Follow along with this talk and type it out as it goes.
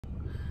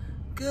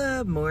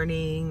Good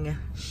morning.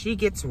 She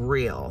Gets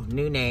Real.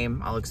 New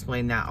name. I'll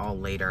explain that all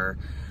later.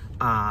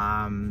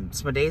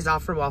 It's my days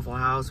off for Waffle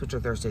House, which are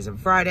Thursdays and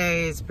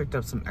Fridays. Picked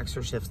up some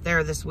extra shifts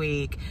there this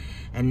week.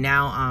 And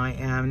now I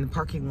am in the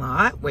parking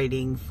lot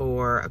waiting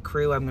for a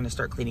crew. I'm going to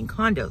start cleaning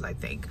condos, I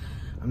think.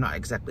 I'm not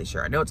exactly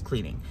sure. I know it's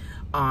cleaning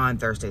on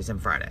Thursdays and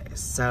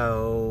Fridays.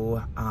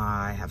 So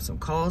I have some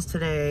calls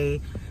today,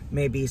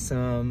 maybe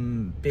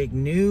some big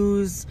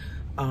news.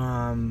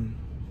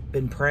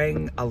 Been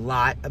praying a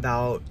lot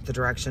about the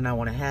direction I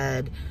want to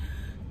head.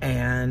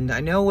 And I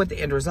know what the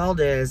end result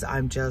is.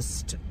 I'm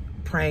just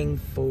praying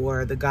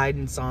for the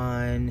guidance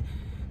on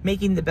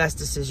making the best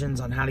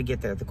decisions on how to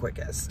get there the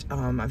quickest.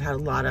 I've had a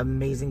lot of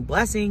amazing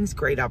blessings,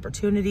 great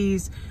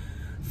opportunities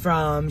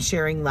from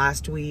sharing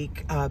last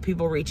week,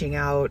 people reaching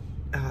out,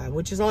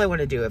 which is all I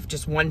want to do. If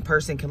just one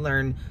person can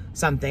learn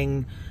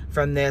something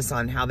from this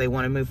on how they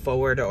want to move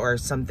forward or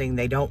something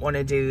they don't want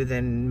to do,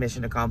 then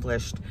mission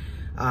accomplished.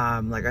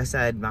 Like I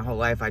said, my whole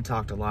life I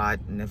talked a lot,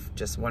 and if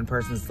just one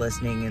person's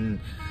listening,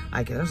 and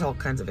there's all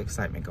kinds of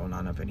excitement going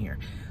on up in here.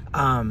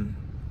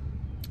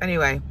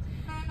 Anyway,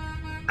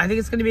 I think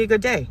it's going to be a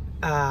good day.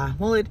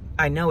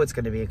 I know it's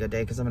going to be a good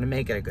day because I'm going to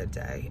make it a good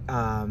day.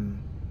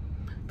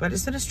 But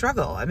it's been a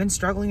struggle. I've been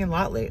struggling a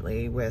lot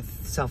lately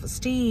with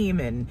self-esteem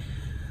and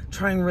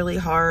trying really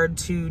hard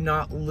to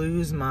not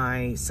lose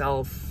my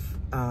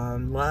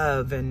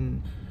self-love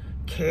and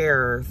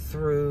care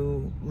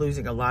through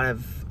losing a lot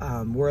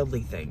of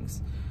worldly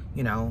things.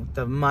 You know,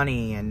 the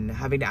money and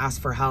having to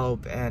ask for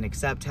help and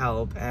accept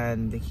help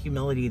and the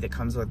humility that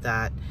comes with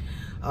that.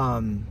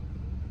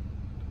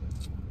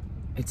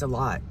 It's a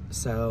lot.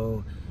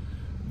 So,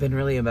 been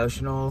really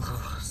emotional,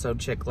 so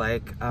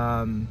chick-like.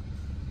 And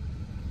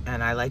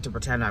I like to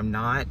pretend I'm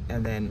not,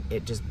 and then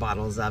it just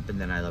bottles up,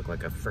 and then I look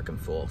like a freaking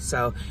fool.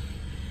 So,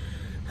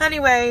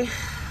 anyway,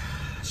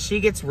 She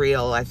Gets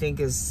Real, I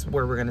think, is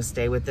where we're going to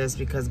stay with this,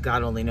 because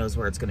God only knows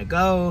where it's going to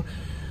go.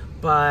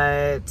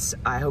 But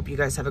I hope you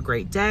guys have a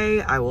great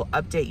day. I will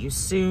update you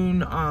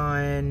soon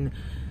on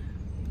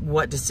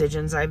what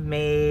decisions I've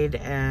made,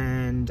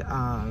 and,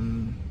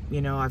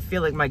 you know, I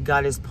feel like my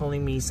gut is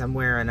pulling me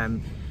somewhere, and I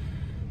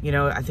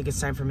think it's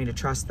time for me to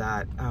trust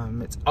that.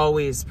 It's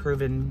always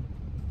proven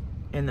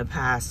in the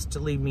past to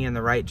lead me in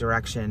the right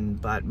direction,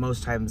 but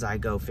most times I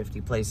go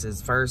 50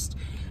 places first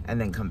and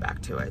then come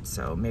back to it.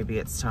 So maybe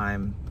it's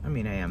time. I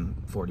mean, I am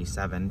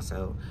 47,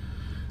 so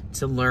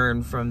to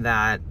learn from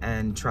that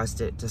and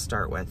trust it to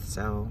start with.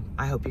 So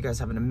I hope you guys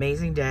have an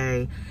amazing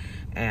day,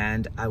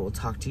 and I will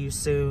talk to you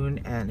soon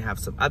and have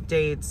some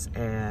updates,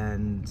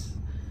 and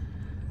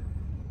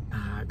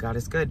God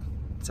is good.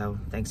 So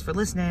thanks for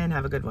listening.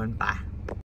 Have a good one. Bye.